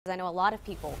I know a lot of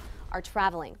people are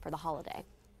traveling for the holiday.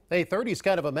 Hey, 30 is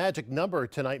kind of a magic number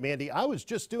tonight, Mandy. I was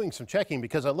just doing some checking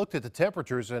because I looked at the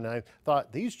temperatures and I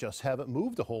thought these just haven't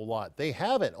moved a whole lot. They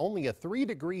haven't. Only a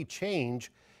 3-degree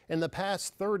change in the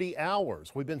past 30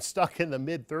 hours. We've been stuck in the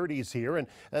mid 30s here, and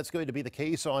that's going to be the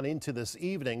case on into this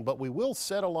evening, but we will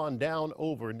settle on down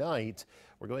overnight.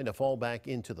 We're going to fall back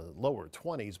into the lower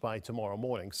 20s by tomorrow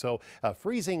morning. So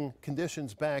freezing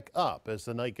conditions back up as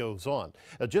the night goes on.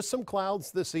 Just some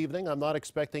clouds this evening. I'm not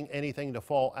expecting anything to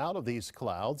fall out of these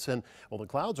clouds. And well, the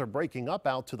clouds are breaking up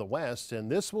out to the west,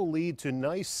 and this will lead to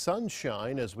nice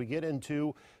sunshine as we get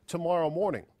into tomorrow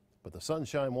morning. But the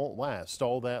sunshine won't last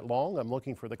all that long. I'm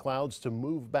looking for the clouds to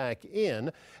move back in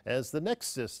as the next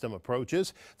system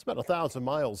approaches. It's about 1,000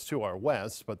 miles to our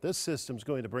west, but this system's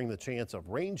going to bring the chance of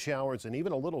rain showers and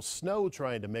even a little snow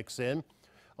trying to mix in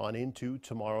on into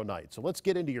tomorrow night. So let's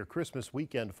get into your Christmas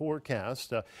weekend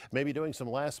forecast. Maybe doing some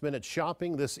last minute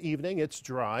shopping this evening. It's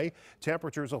dry.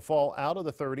 Temperatures will fall out of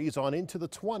the 30s on into the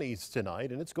 20s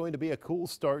tonight, and it's going to be a cool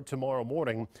start tomorrow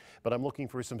morning, but I'm looking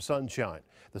for some sunshine.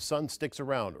 The sun sticks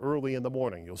around early in the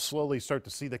morning. You'll slowly start to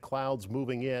see the clouds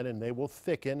moving in, and they will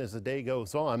thicken as the day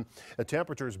goes on. The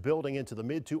temperatures building into the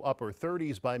mid to upper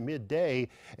 30s by midday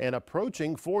and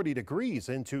approaching 40 degrees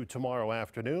into tomorrow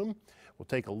afternoon. We'll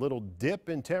take a little dip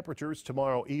in temperatures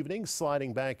tomorrow evening,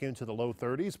 sliding back into the low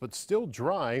 30s, but still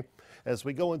dry as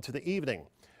we go into the evening.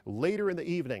 Later in the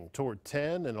evening, toward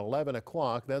 10 and 11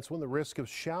 o'clock, that's when the risk of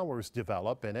showers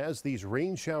develop. And as these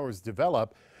rain showers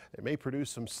develop, they may produce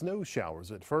some snow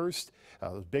showers at first,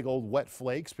 those big old wet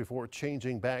flakes before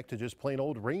changing back to just plain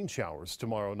old rain showers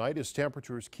tomorrow night as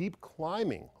temperatures keep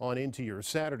climbing on into your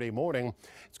Saturday morning.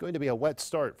 It's going to be a wet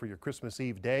start for your Christmas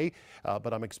Eve day,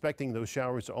 but I'm expecting those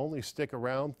showers to only stick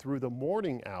around through the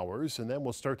morning hours, and then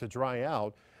we'll start to dry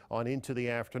out on into the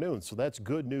afternoon. So that's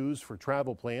good news for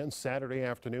travel plans Saturday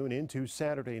afternoon into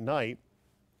Saturday night.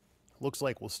 Looks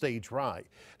like we'll stay dry.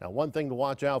 Now, one thing to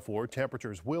watch out for,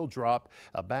 temperatures will drop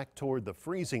back toward the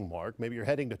freezing mark. Maybe you're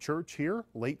heading to church here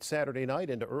late Saturday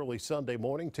night into early Sunday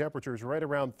morning. Temperatures right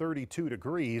around 32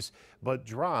 degrees, but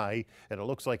dry, and it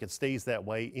looks like it stays that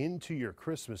way into your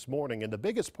Christmas morning. And the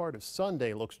biggest part of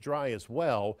Sunday looks dry as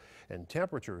well, and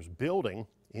temperatures building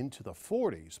into the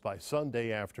 40s by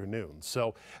Sunday afternoon.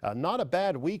 So not a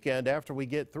bad weekend after we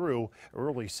get through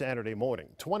early Saturday morning.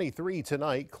 23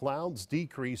 tonight, clouds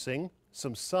decreasing.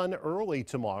 Some sun early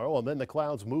tomorrow, and then the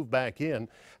clouds move back in.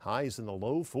 Highs in the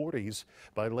low 40s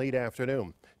by late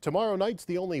afternoon. Tomorrow night's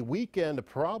the only weekend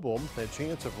problem, that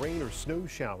chance of rain or snow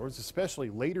showers, especially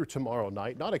later tomorrow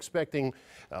night. Not expecting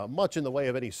much in the way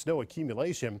of any snow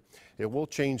accumulation. It will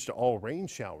change to all rain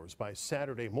showers by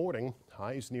Saturday morning.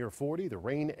 Highs near 40. The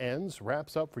rain ends,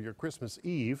 wraps up for your Christmas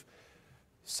Eve.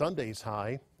 Sunday's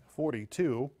high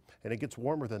 42. And it gets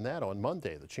warmer than that on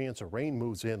Monday. The chance of rain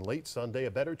moves in late Sunday,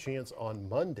 a better chance on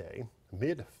Monday,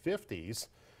 mid 50s,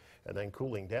 and then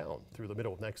cooling down through the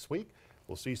middle of next week.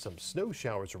 We'll see some snow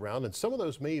showers around, and some of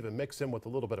those may even mix in with a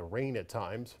little bit of rain at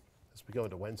times as we go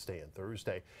into Wednesday and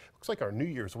Thursday. Looks like our New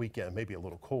Year's weekend may be a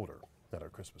little colder than our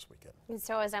Christmas weekend. And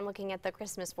so as I'm looking at the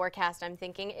Christmas forecast, I'm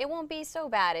thinking it won't be so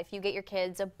bad if you get your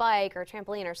kids a bike or a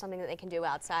trampoline or something that they can do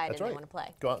outside. That's and right. They want to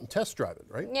play. Go out and test drive it,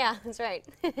 right? Yeah, that's right.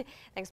 Thanks.